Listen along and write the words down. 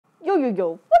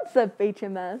Yo, what's up,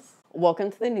 HMS?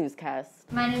 Welcome to the newscast.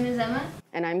 My name is Emma.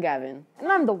 And I'm Gavin. And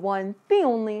I'm the one, the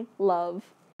only, Love.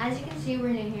 As you can see, we're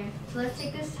new here, so let's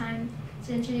take this time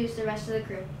to introduce the rest of the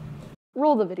crew.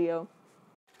 Roll the video.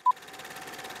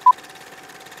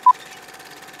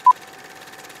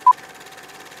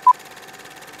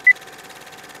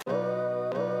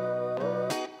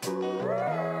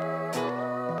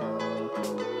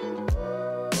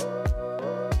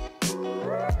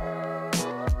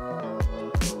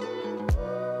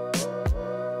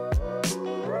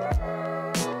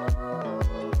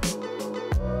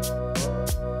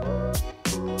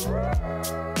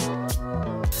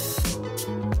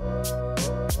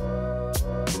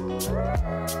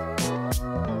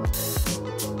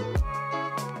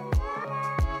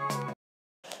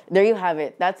 There you have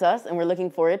it. That's us, and we're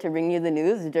looking forward to bringing you the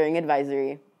news during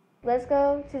advisory. Let's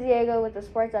go to Diego with the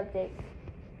sports update.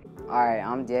 Alright,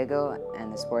 I'm Diego,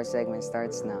 and the sports segment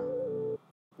starts now.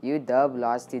 UW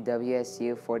lost to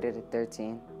WSU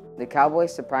 40-13. The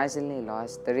Cowboys surprisingly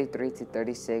lost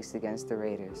 33-36 against the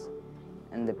Raiders.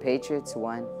 And the Patriots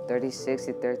won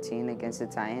 36-13 against the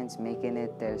Titans, making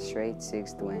it their straight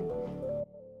 6th win.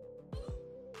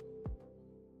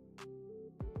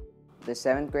 The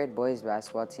 7th grade boys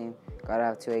basketball team got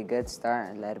off to a good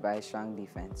start, led by a strong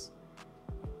defense.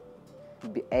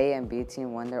 A and B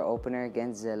team won their opener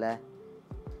against Zilla,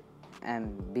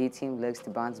 and B team looks to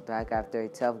bounce back after a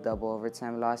tough double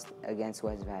overtime loss against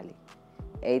West Valley.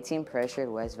 A team pressured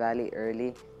West Valley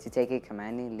early to take a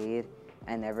commanding lead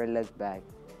and never looked back,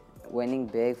 winning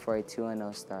big for a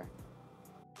 2-0 start.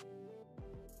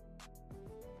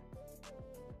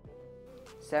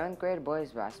 7th grade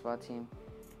boys basketball team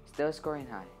still scoring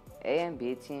high. A and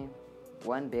B team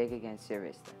won big against Sierra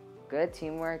Vista. Good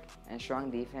teamwork and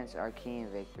strong defense are key in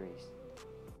victories.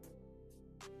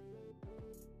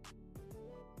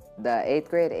 The 8th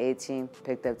grade A team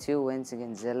picked up 2 wins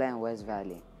against Zilla and West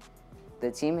Valley.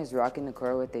 The team is rocking the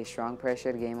court with a strong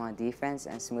pressured game on defense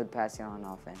and smooth passing on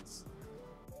offense.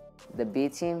 The B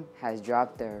team has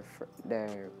dropped their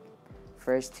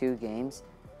first 2 games,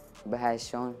 but has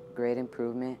shown great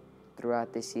improvement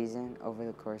throughout the season over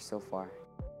the course so far.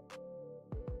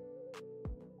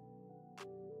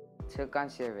 Took on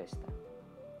Sierra Vista.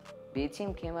 B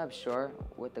team came up short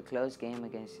with a close game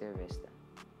against Sierra Vista,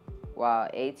 while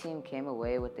A team came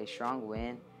away with a strong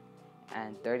win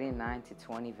and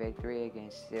 39-20 victory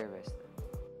against Sierra Vista.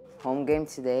 Home game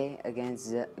today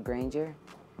against Granger,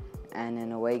 and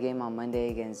an away game on Monday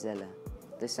against Zilla,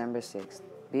 December 6th.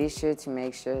 Be sure to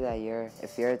make sure that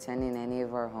if you're attending any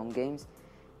of our home games,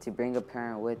 to bring a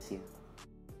parent with you.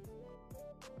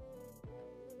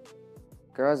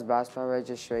 Girls basketball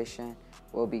registration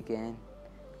will begin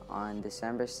on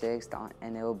December 6th,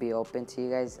 and it will be open to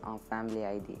you guys on Family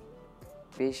ID.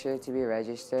 Be sure to be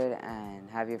registered and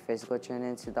have your physical turned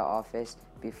into the office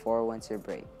before winter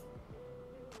break.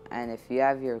 And if you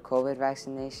have your COVID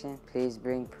vaccination, please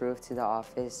bring proof to the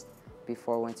office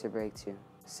before winter break too.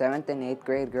 7th and 8th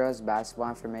grade girls basketball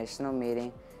informational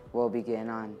meeting will begin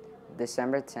on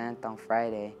December 10th on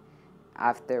Friday,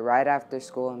 right after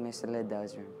school in Mr.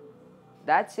 Liddell's room.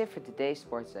 That's it for today's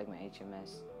sports segment,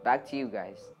 HMS. Back to you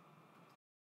guys.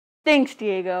 Thanks,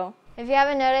 Diego. If you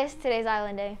haven't noticed, today's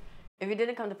Island Day. If you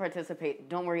didn't come to participate,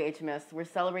 don't worry, HMS. We're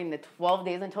celebrating the 12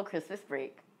 days until Christmas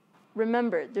break.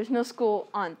 Remember, there's no school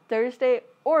on Thursday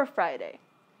or Friday.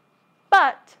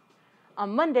 But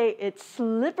on Monday, it's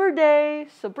Slipper Day,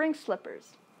 so bring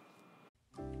slippers.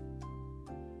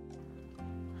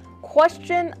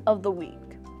 Question of the week.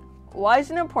 Why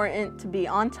is it important to be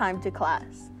on time to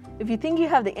class? If you think you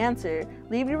have the answer,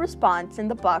 leave your response in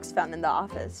the box found in the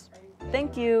office.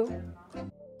 Thank you.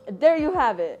 There you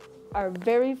have it, our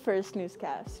very first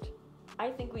newscast. I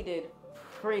think we did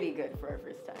pretty good for our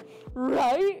first time.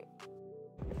 Right?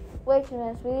 Wait, we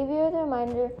leave you with a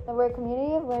reminder that we're a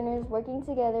community of learners working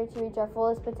together to reach our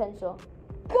fullest potential.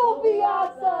 Go be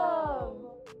awesome!